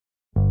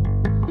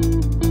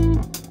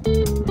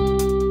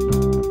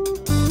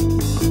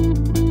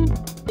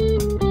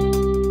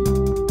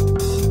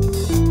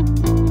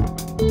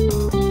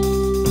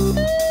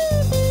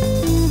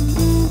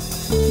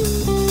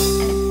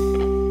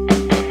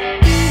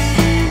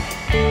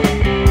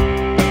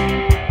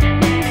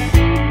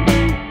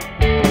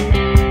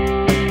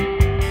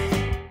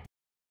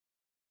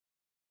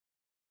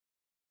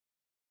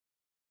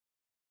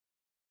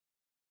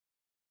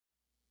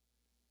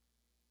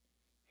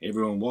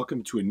Everyone,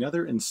 welcome to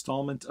another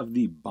installment of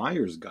the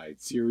Buyer's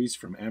Guide series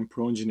from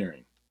Ampro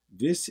Engineering.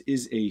 This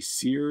is a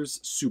Sears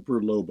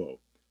Super Lobo.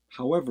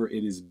 However,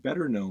 it is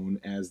better known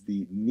as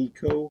the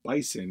Nikko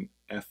Bison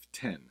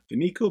F10. The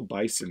Nikko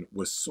Bison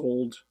was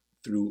sold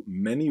through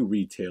many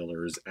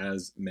retailers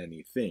as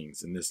many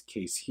things. In this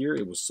case here,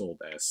 it was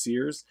sold as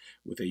Sears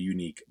with a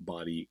unique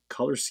body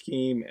color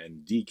scheme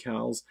and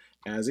decals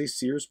as a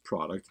Sears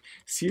product.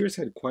 Sears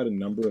had quite a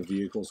number of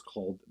vehicles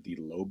called the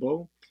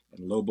Lobo.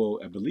 And Lobo,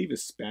 I believe,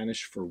 is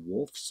Spanish for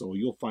wolf, so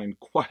you'll find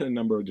quite a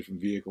number of different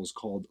vehicles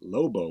called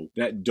Lobo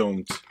that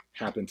don't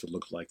happen to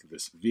look like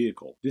this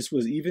vehicle. This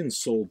was even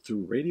sold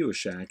through Radio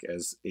Shack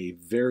as a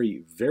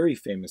very, very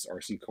famous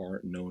RC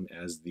car known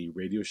as the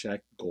Radio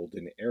Shack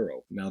Golden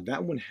Arrow. Now,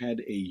 that one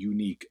had a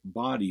unique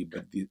body,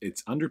 but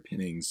its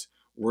underpinnings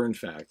were in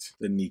fact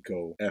the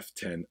Nikko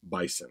F10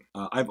 Bison.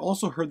 I've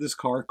also heard this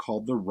car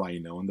called the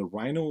Rhino, and the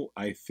Rhino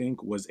I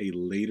think was a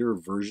later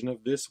version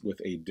of this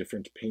with a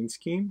different paint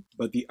scheme,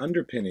 but the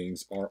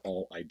underpinnings are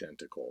all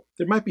identical.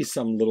 There might be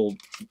some little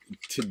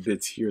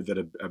tidbits here that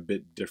are a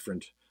bit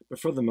different, but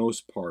for the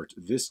most part,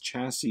 this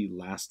chassis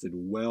lasted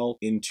well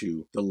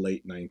into the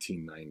late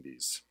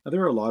 1990s. Now,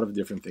 there are a lot of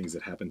different things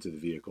that happened to the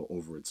vehicle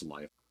over its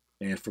life.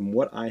 And from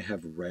what I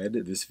have read,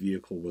 this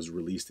vehicle was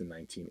released in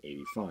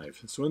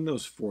 1985. So in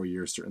those 4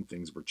 years, certain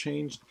things were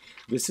changed.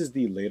 This is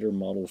the later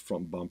model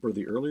front bumper.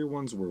 The earlier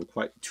ones were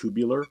quite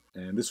tubular.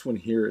 And this one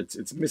here,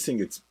 it's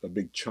missing a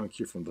big chunk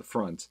here from the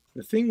front.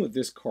 The thing with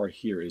this car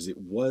here is it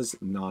was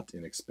not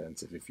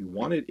inexpensive. If you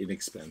wanted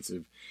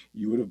inexpensive,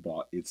 you would have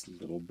bought its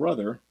little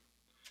brother,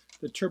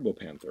 the Turbo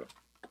Panther.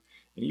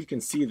 And you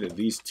can see that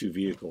these two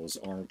vehicles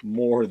are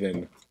more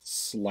than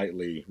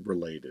slightly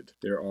related.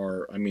 There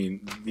are,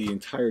 the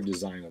entire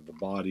design of the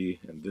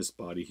body and this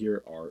body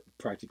here are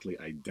practically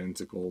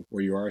identical.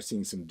 Where you are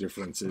seeing some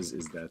differences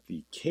is that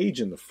the cage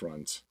in the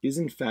front is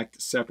in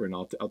fact separate. And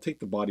I'll take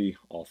the body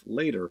off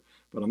later,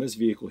 but on this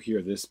vehicle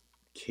here, this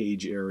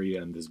cage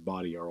area and this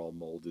body are all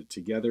molded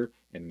together,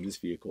 and in this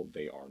vehicle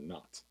they are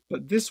not.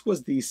 But this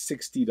was the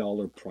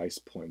 $60 price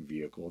point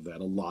vehicle that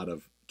a lot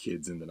of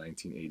kids in the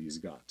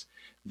 1980s got.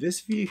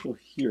 This vehicle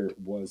here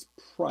was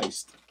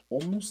priced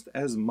almost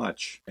as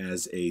much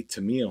as a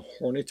Tamiya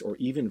Hornet or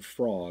even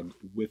Frog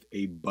with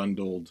a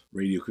bundled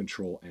radio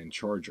control and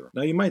charger.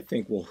 Now you might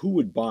think, well, who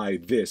would buy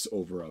this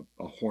over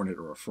a Hornet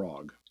or a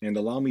Frog? And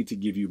allow me to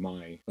give you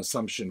my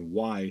assumption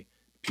why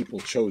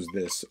people chose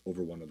this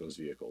over one of those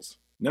vehicles.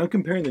 Now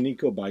comparing the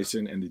Nikko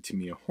Bison and the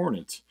Tamiya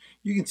Hornet,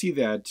 you can see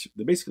that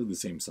they're basically the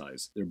same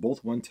size. They're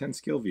both 1/10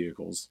 scale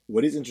vehicles.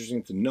 What is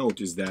interesting to note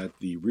is that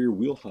the rear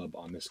wheel hub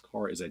on this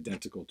car is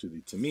identical to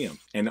the Tamiya.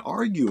 And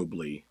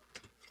arguably,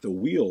 the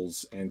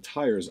wheels and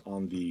tires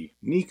on the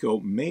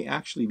Nikko may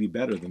actually be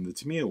better than the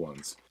Tamiya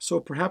ones.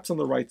 So perhaps on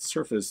the right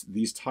surface,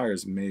 these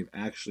tires may have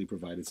actually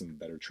provided some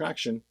better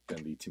traction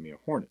than the Tamiya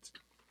Hornet.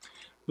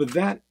 But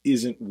that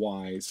isn't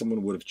why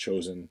someone would have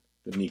chosen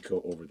the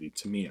Nikko over the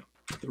Tamiya.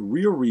 The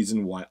real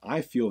reason why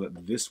I feel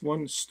that this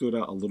one stood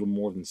out a little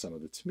more than some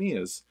of the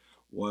Tamiyas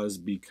was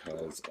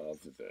because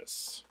of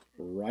this.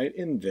 Right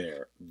in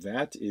there,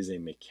 that is a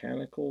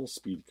mechanical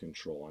speed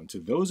control. And to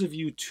those of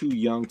you too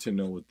young to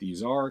know what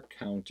these are,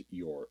 count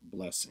your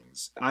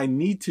blessings. I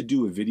need to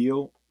do a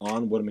video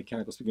on what a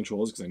mechanical speed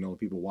control is because I know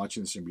people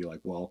watching this are going to be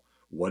like, well,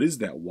 what is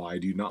that? Why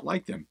do you not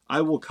like them?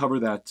 I will cover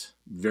that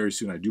very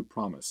soon, I do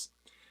promise.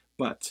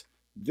 But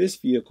this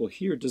vehicle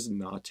here does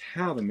not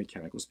have a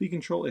mechanical speed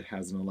control. It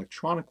has an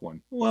electronic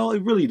one. Well,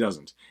 it really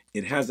doesn't.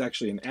 It has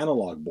actually an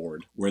analog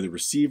board where the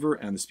receiver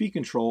and the speed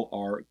control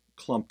are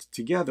clumped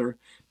together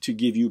to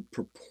give you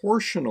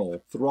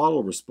proportional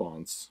throttle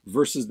response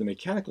versus the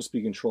mechanical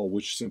speed control,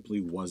 which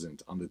simply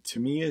wasn't. On the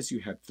Tamiyas,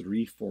 you had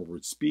 3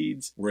 forward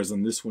speeds, whereas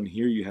on this one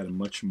here, you had a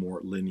much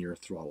more linear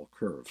throttle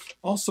curve.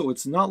 Also,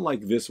 it's not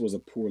like this was a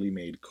poorly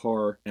made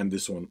car and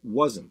this one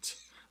wasn't.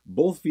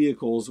 Both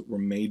vehicles were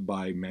made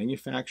by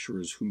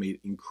manufacturers who made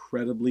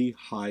incredibly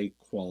high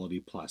quality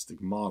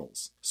plastic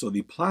models. So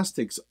the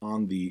plastics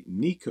on the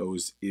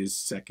Nikkos is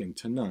second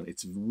to none.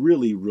 It's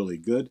really, really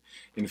good.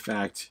 In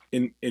fact,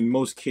 in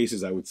most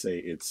cases, I would say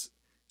it's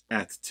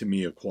at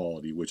Tamiya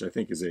quality, which I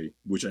think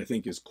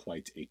is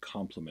quite a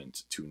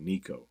compliment to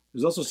Nikko.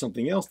 There's also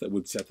something else that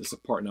would set this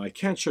apart. Now I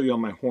can't show you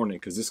on my Hornet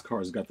because this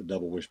car's got the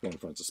double wishbone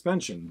front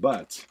suspension,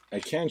 but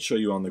I can show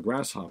you on the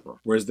Grasshopper.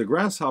 Whereas the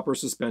Grasshopper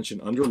suspension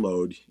under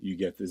load, you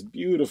get this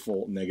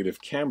beautiful negative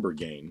camber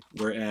gain,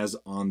 whereas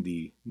on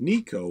the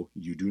Nikko,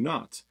 you do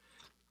not.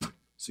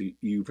 So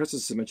you press the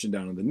suspension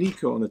down on the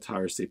Nikko and the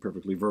tires stay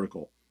perfectly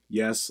vertical.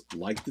 Yes,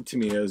 like the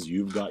Tamiyas,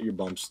 you've got your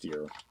bump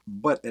steer,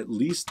 but at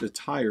least the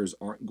tires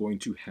aren't going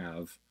to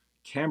have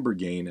camber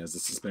gain as the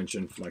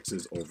suspension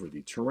flexes over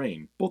the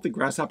terrain. Both the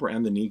Grasshopper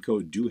and the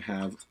Nikko do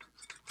have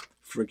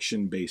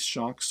friction-based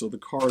shocks, so the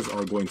cars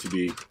are going to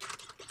be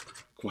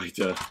quite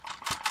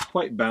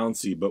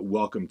bouncy, but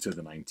welcome to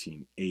the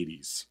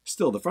 1980s.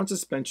 Still, the front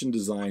suspension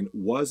design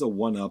was a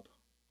one-up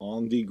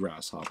on the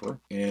Grasshopper,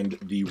 and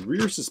the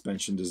rear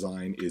suspension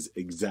design is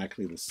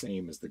exactly the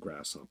same as the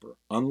Grasshopper.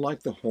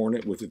 Unlike the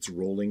Hornet with its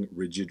rolling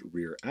rigid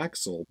rear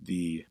axle,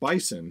 the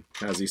Bison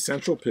has a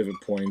central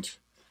pivot point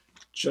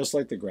just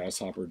like the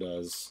Grasshopper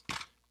does,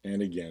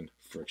 and again,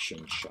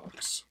 friction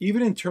shocks.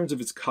 Even in terms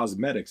of its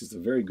cosmetics, it's a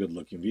very good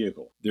looking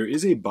vehicle. There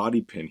is a body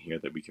pin here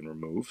that we can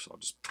remove, so I'll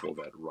just pull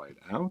that right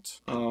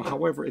out.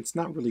 However, it's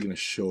not really going to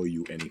show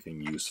you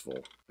anything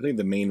useful. I think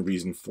the main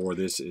reason for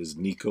this is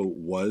Nikko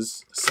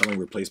was selling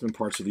replacement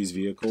parts for these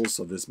vehicles,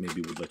 so this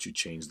maybe would let you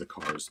change the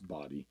car's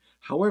body.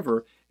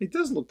 However, it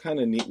does look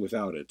kind of neat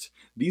without it.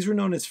 These were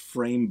known as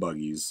frame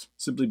buggies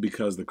simply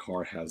because the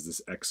car has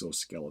this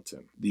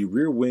exoskeleton. The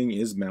rear wing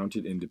is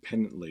mounted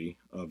independently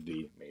of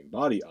the main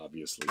body,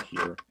 obviously,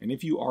 here. And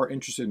if you are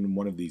interested in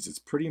one of these, it's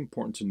pretty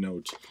important to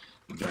note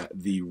that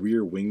the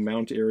rear wing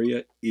mount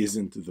area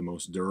isn't the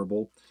most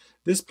durable.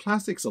 This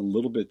plastic's a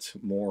little bit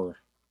more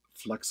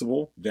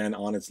flexible than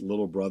on its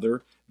little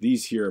brother.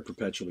 These here are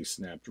perpetually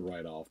snapped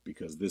right off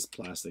because this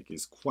plastic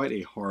is quite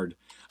a hard,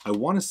 I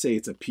want to say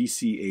it's a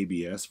PC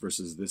ABS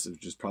versus this is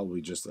just probably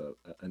just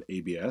an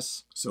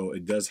ABS. So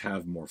it does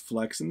have more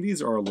flex, and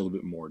these are a little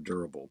bit more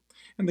durable.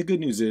 And the good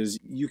news is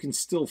you can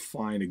still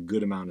find a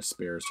good amount of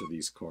spares for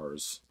these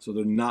cars, so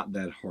they're not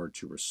that hard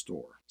to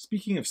restore.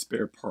 Speaking of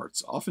spare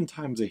parts,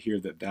 oftentimes I hear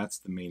that that's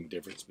the main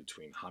difference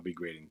between hobby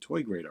grade and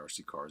toy grade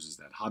RC cars, is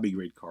that hobby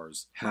grade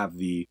cars have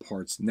the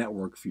parts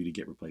network for you to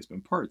get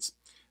replacement parts.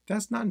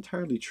 That's not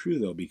entirely true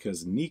though,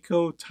 because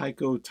Nikko,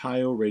 Tyco,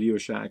 Taio, Radio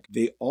Shack,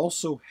 they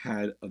also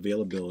had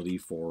availability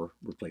for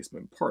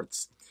replacement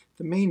parts.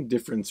 The main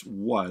difference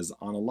was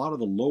on a lot of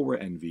the lower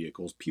end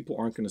vehicles, people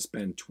aren't going to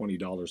spend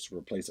 $20 to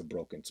replace a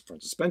broken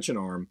front suspension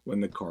arm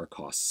when the car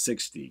costs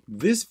 $60.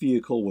 This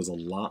vehicle was a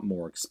lot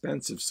more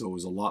expensive, so it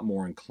was a lot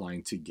more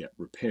inclined to get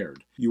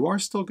repaired. You are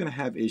still going to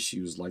have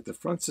issues like the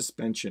front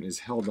suspension is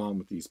held on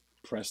with these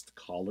pressed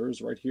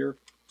collars right here.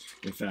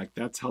 In fact,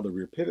 that's how the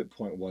rear pivot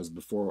point was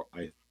before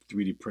I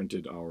 3D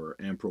printed our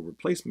Ampro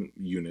replacement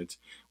unit,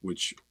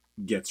 which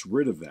gets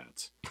rid of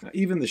that. Now,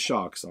 even the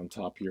shocks on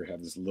top here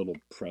have this little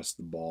pressed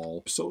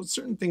ball, so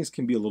certain things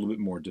can be a little bit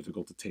more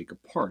difficult to take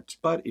apart.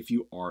 But if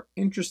you are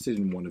interested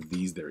in one of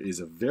these, there is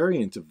a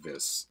variant of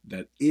this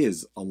that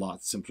is a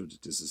lot simpler to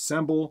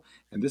disassemble,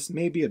 and this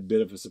may be a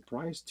bit of a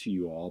surprise to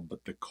you all,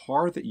 but the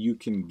car that you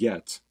can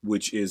get,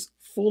 which is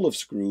full of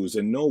screws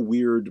and no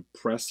weird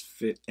press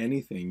fit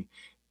anything,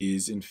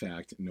 is in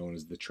fact known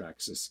as the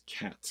Traxxas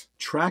Cat.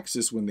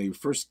 Traxxas, when they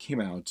first came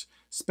out,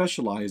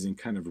 specialized in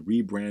kind of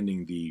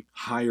rebranding the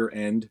higher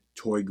end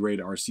toy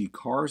grade RC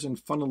cars and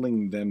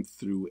funneling them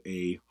through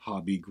a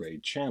hobby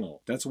grade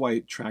channel. That's why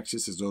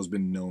Traxxas has always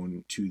been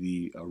known to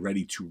the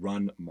ready to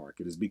run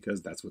market, is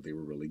because that's what they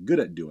were really good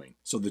at doing.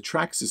 So the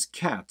Traxxas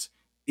Cat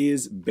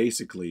is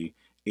basically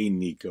a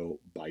Nikko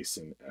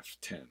Bison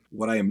F10.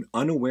 What I am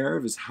unaware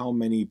of is how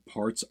many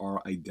parts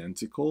are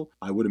identical.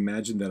 I would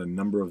imagine that a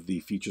number of the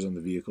features on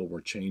the vehicle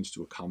were changed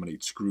to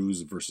accommodate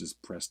screws versus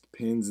pressed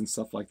pins and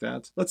stuff like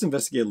that. Let's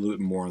investigate a little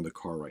bit more on the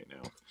car right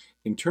now.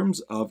 In terms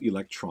of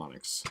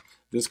electronics,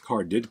 this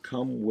car did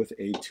come with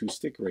a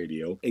 2-stick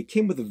radio. It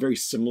came with a very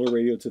similar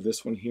radio to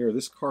this one here.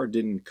 This car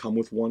didn't come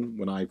with one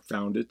when I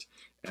found it,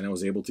 and I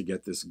was able to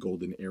get this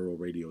Golden Arrow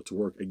radio to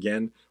work.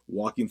 Again,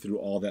 walking through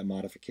all that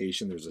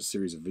modification, there's a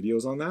series of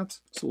videos on that.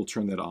 So we'll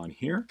turn that on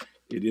here.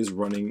 It is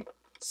running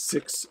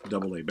 6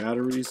 AA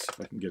batteries, if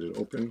I can get it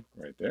open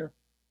right there.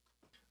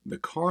 The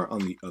car,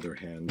 on the other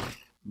hand,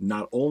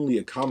 not only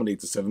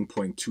accommodates a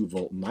 7.2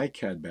 volt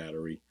NiCad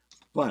battery,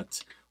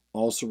 but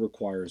also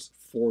requires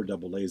 4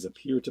 AA's up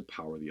here to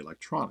power the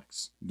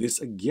electronics. This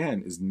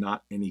again is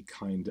not any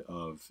kind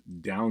of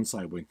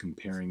downside when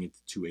comparing it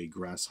to a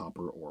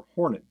Grasshopper or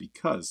Hornet,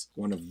 because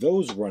one of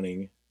those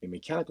running a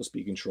mechanical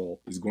speed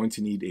control is going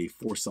to need a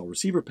 4-cell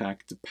receiver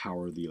pack to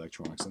power the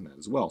electronics on that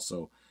as well.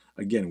 So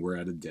again, we're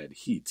at a dead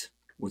heat.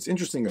 What's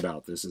interesting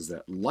about this is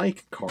that,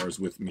 like cars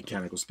with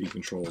mechanical speed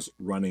controls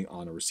running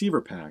on a receiver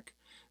pack,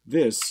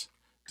 this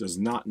does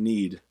not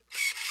need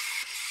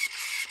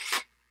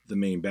the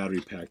main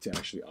battery pack to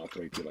actually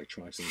operate the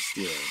electronics and the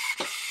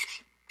steering.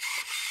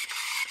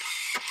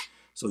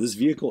 So this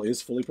vehicle is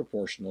fully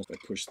proportional. If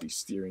I push the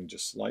steering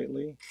just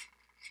slightly,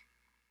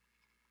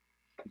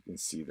 you can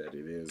see that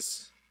it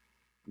is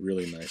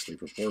really nicely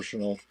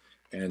proportional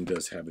and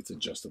does have its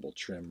adjustable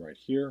trim right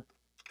here.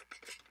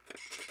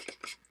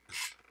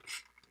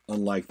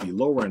 Unlike the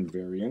lower end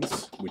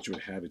variants, which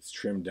would have its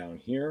trim down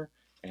here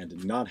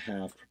and not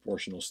have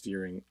proportional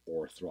steering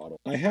or throttle.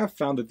 I have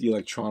found that the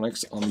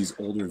electronics on these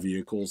older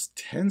vehicles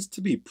tends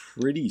to be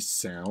pretty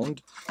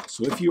sound.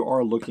 So if you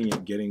are looking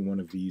at getting one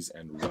of these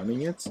and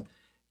running it,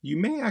 you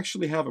may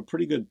actually have a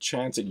pretty good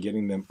chance at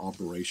getting them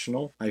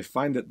operational. I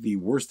find that the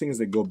worst things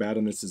that go bad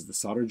on this is the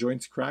solder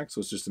joints crack.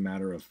 So it's just a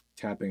matter of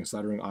tapping a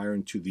soldering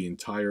iron to the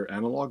entire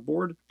analog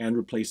board and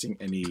replacing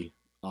any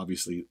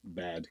obviously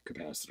bad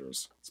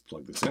capacitors. Let's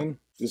plug this in.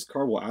 This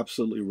car will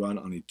absolutely run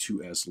on a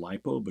 2S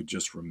LiPo, but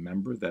just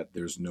remember that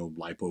there's no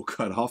LiPo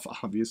cutoff,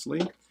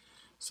 obviously.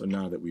 So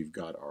now that we've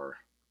got our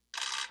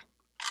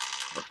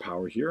our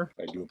power here.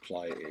 I do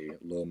apply a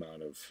low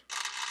amount of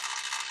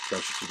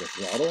pressure to the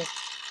throttle.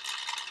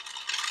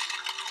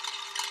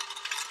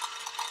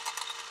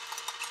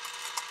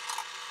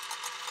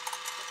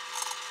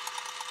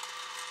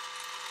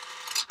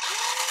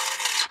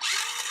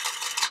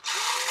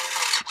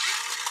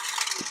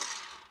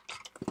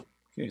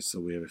 Okay,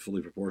 so we have a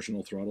fully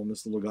proportional throttle in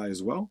this little guy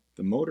as well.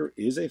 The motor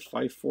is a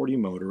 540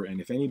 motor,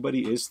 and if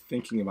anybody is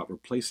thinking about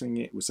replacing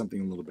it with something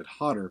a little bit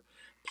hotter,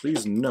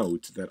 please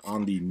note that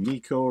on the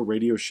Nikko,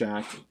 Radio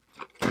Shack,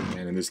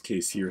 and in this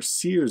case here,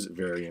 Sears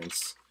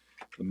variants,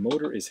 the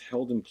motor is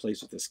held in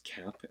place with this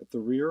cap at the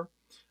rear.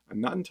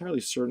 I'm not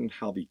entirely certain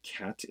how the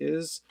cat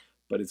is,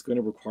 but it's going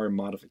to require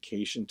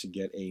modification to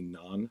get a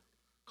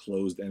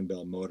non-closed end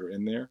bell motor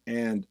in there,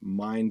 and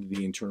mind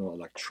the internal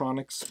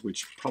electronics,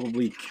 which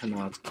probably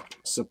cannot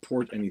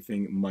support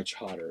anything much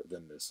hotter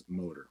than this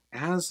motor.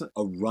 As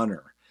a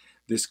runner,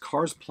 this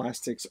car's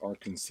plastics are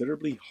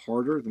considerably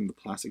harder than the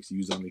plastics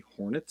used on the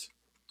Hornet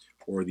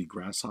or the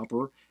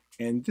Grasshopper,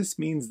 and this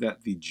means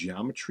that the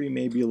geometry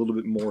may be a little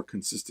bit more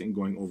consistent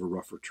going over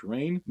rougher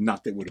terrain.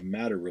 Not that it would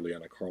matter really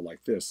on a car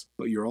like this,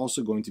 but you're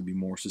also going to be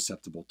more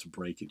susceptible to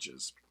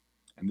breakages.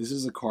 And this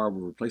is a car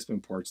where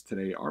replacement parts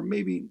today are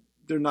maybe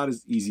they're not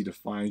as easy to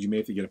find. You may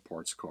have to get a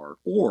parts car,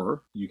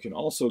 or you can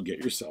also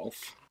get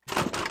yourself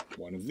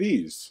one of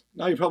these.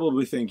 Now you're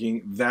probably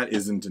thinking that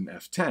isn't an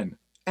F10,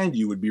 and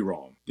you would be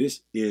wrong.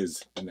 This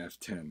is an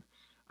F10.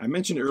 I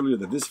mentioned earlier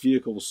that this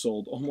vehicle was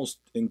sold almost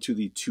into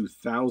the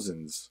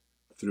 2000s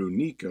through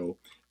Nikko,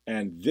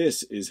 and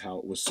this is how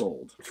it was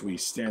sold. If we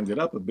stand it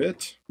up a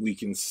bit, we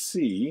can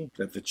see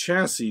that the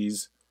chassis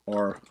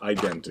are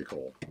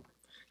identical.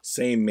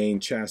 Same main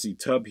chassis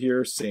tub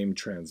here, same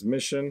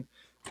transmission.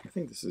 I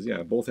think this is,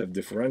 yeah, both have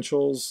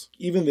differentials.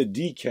 Even the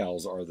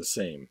decals are the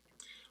same.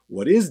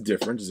 What is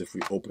different is if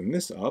we open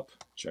this up,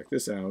 check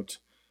this out,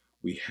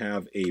 we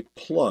have a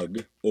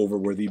plug over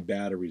where the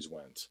batteries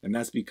went. And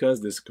that's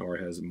because this car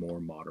has more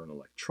modern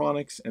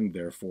electronics, and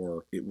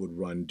therefore it would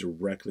run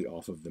directly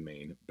off of the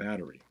main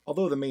battery.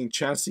 Although the main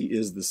chassis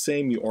is the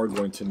same, you are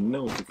going to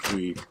note if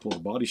we pull the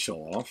body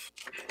shell off,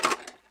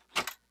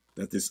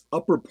 that this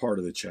upper part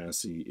of the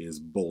chassis is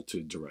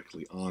bolted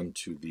directly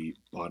onto the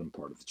bottom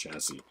part of the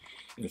chassis.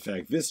 In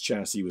fact, this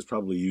chassis was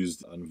probably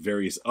used on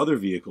various other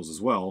vehicles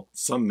as well.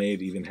 Some may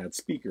have even had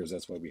speakers,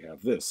 that's why we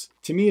have this.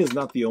 Tamiya is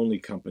not the only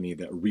company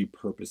that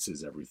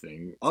repurposes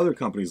everything. Other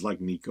companies like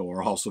Nikko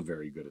are also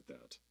very good at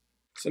that.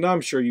 So now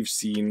I'm sure you've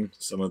seen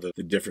some of the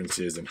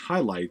differences and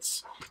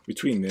highlights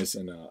between this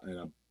and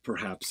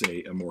perhaps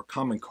a more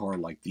common car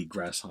like the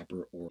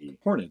Grasshopper or the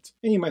Hornet.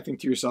 And you might think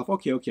to yourself,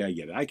 okay, I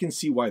get it. I can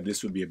see why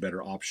this would be a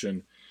better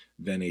option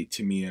than a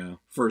Tamiya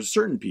for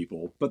certain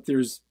people, but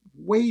there's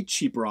way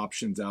cheaper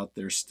options out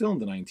there still in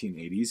the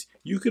 1980s.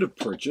 You could have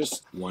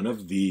purchased one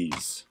of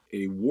these.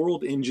 A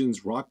World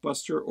Engines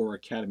Rockbuster or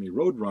Academy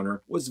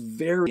Roadrunner was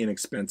very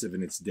inexpensive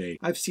in its day.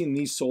 I've seen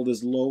these sold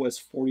as low as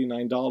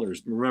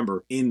 $49,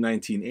 remember, in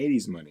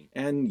 1980s money.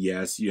 And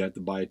yes, you had to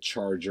buy a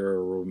charger,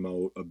 a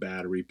remote, a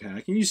battery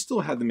pack, and you still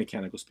had the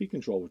mechanical speed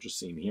control, which is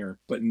seen here.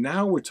 But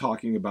now we're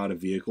talking about a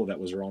vehicle that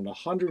was around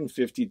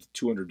 $150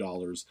 to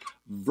 $200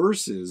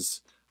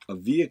 versus a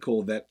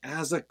vehicle that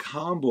as a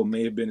combo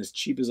may have been as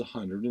cheap as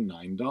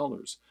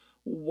 $109.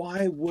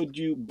 Why would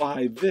you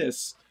buy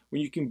this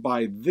when you can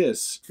buy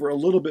this for a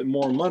little bit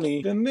more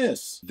money than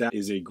this? That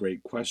is a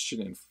great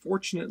question, and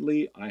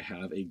fortunately, I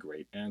have a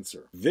great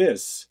answer.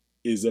 This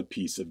is a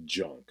piece of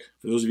junk.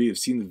 For those of you who have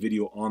seen the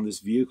video on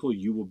this vehicle,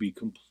 you will be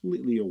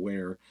completely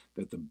aware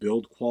that the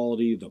build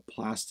quality, the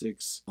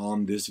plastics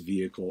on this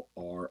vehicle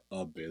are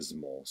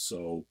abysmal.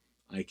 So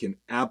I can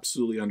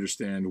absolutely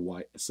understand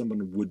why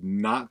someone would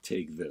not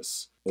take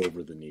this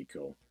over the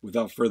Nikko.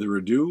 Without further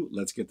ado,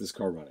 let's get this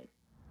car running.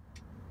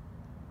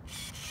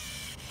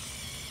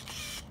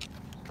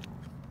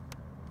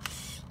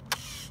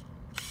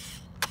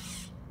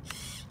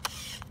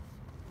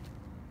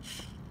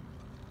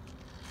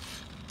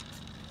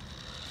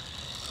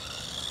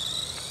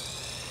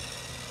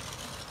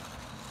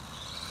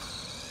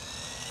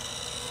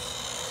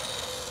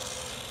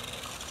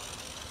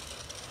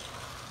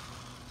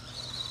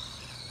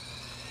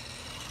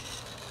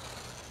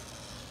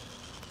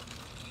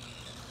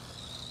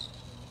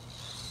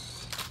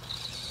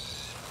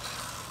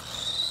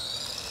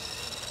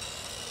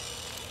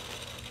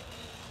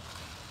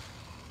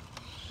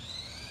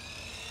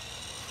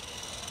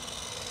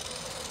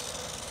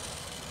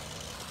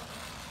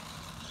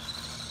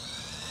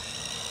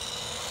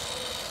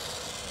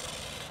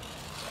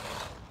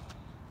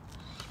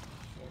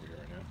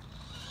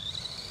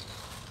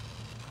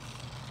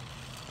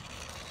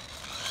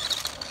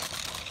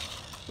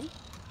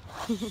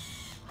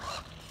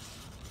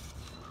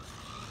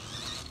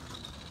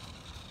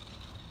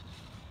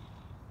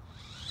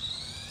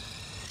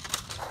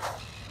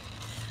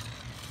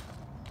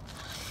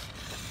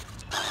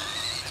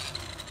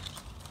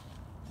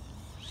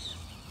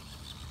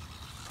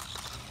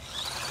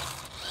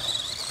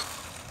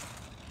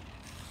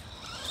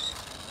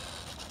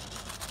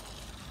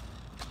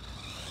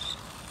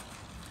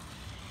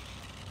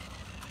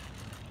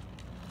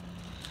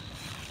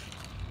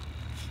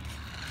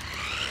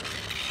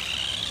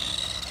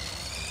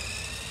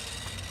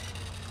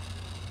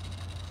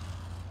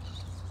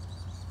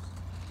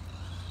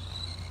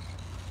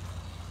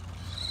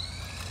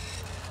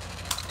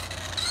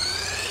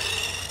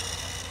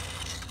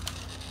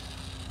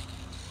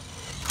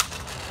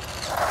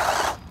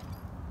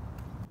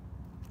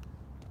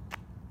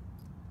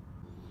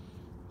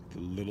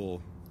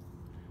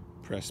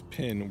 compressed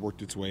pin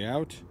worked its way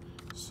out.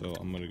 So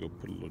I'm gonna go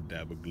put a little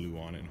dab of glue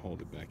on it and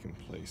hold it back in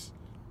place.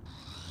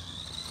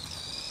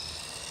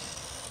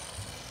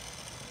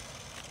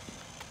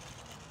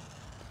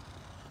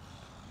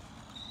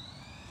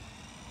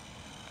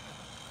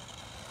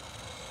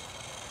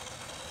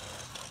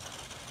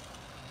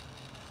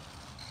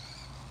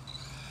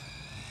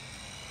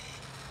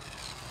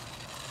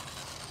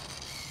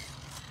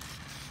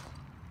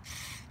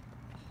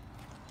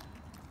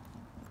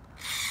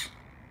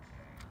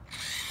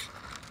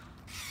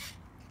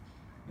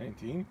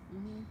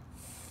 Mm-hmm.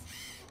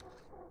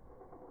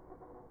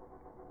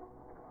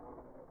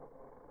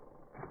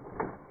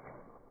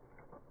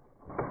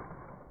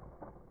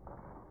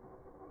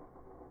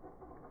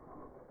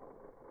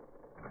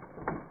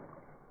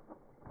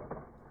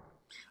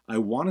 I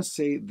want to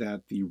say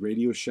that the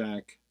Radio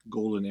Shack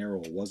Golden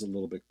Arrow was a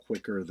little bit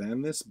quicker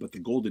than this, but the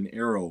Golden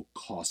Arrow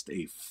cost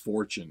a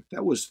fortune.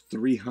 That was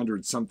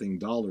 $300 something in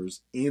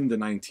the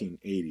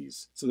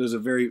 1980s. So there's a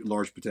very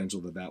large potential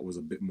that that was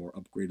a bit more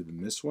upgraded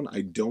than this one.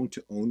 I don't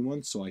own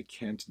one, so I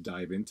can't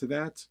dive into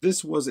that.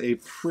 This was a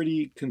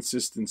pretty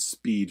consistent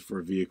speed for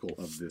a vehicle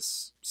of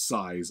this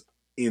size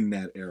in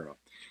that era.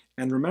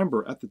 And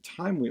remember, at the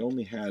time, we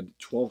only had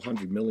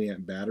 1200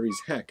 milliamp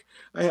batteries. Heck,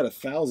 I had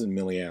 1000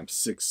 milliamp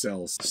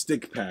 6-cell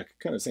stick pack,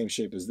 kind of same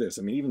shape as this.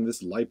 I mean, even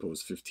this LiPo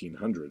is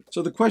 1500.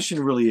 So the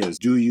question really is,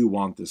 do you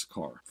want this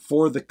car?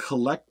 For the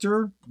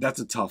collector, that's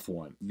a tough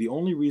one. The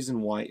only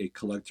reason why a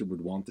collector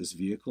would want this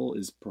vehicle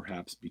is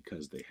perhaps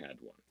because they had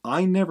one.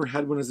 I never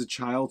had one as a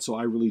child, so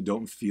I really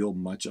don't feel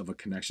much of a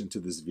connection to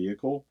this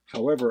vehicle.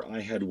 However,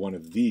 I had one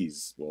of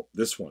these, well,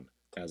 this one,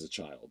 as a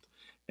child.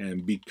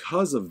 And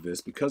because of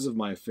this, because of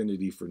my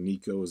affinity for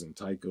Nikkos and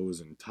Taikos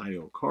and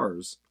Taio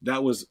cars,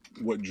 that was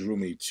what drew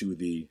me to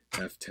the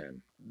F10.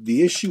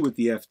 The issue with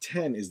the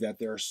F10 is that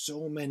there are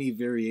so many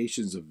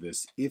variations of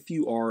this. If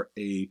you are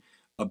a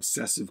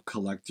obsessive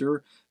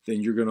collector,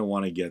 then you're going to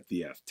want to get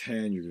the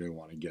F10, you're going to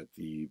want to get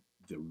the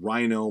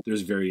Rhino.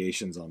 There's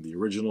variations on the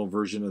original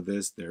version of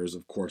this. There's,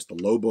 of course, the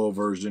Lobo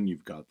version.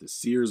 You've got the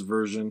Sears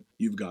version.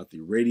 You've got the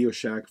Radio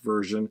Shack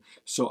version.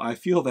 So I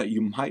feel that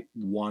you might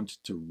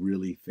want to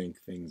really think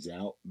things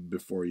out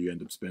before you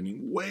end up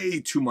spending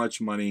way too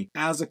much money.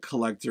 As a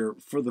collector,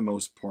 for the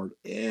most part,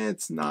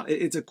 it's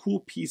a cool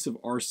piece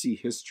of RC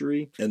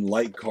history. And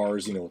light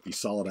cars, you know, with the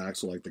solid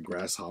axle like the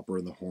Grasshopper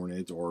and the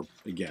Hornet, or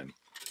again,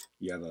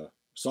 you have a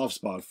soft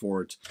spot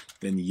for it,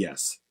 then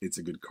yes, it's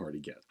a good car to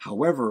get.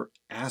 However,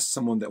 as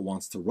someone that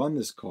wants to run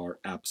this car,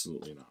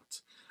 absolutely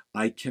not.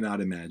 I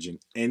cannot imagine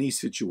any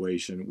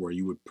situation where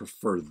you would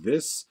prefer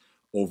this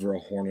over a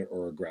Hornet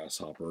or a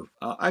Grasshopper.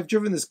 I've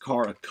driven this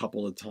car a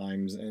couple of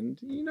times, and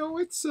you know,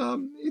 it's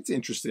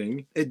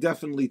interesting. It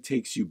definitely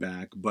takes you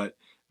back, but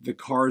the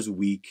car's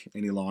weak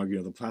any longer. You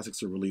know, the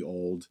plastics are really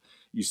old.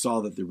 You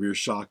saw that the rear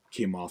shock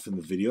came off in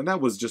the video, and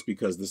that was just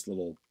because this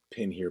little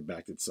pin here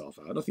backed itself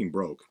out. Nothing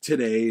broke.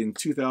 Today, in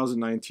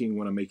 2019,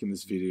 when I'm making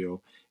this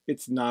video,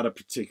 it's not a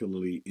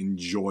particularly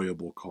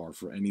enjoyable car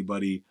for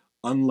anybody,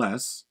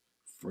 unless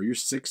for your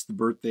 6th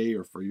birthday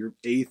or for your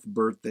 8th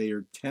birthday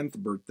or 10th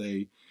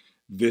birthday,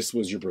 this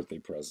was your birthday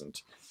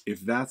present. If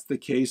that's the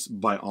case,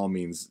 by all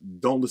means,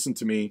 don't listen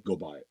to me, go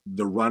buy it.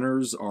 The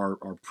runners are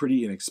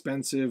pretty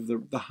inexpensive.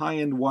 The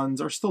high-end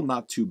ones are still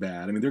not too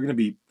bad. I mean, they're going to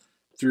be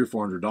 $300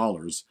 or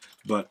 $400,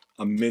 but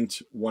a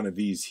mint one of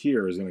these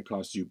here is going to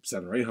cost you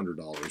 $700 or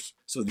 $800.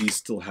 So these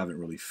still haven't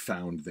really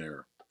found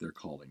their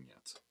calling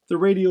yet. The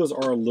radios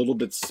are a little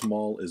bit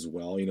small as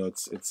well. You know,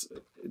 it's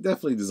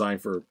definitely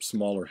designed for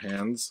smaller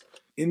hands.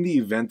 In the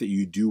event that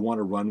you do want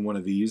to run one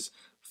of these,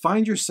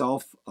 find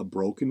yourself a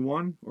broken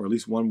one, or at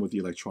least one with the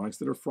electronics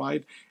that are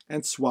fried,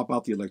 and swap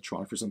out the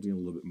electronic for something a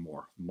little bit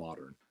more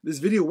modern. This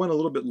video went a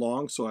little bit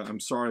long, so I'm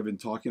sorry I've been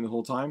talking the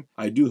whole time.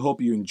 I do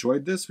hope you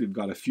enjoyed this. We've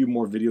got a few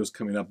more videos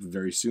coming up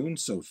very soon,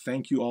 so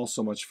thank you all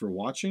so much for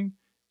watching,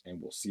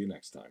 and we'll see you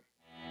next time.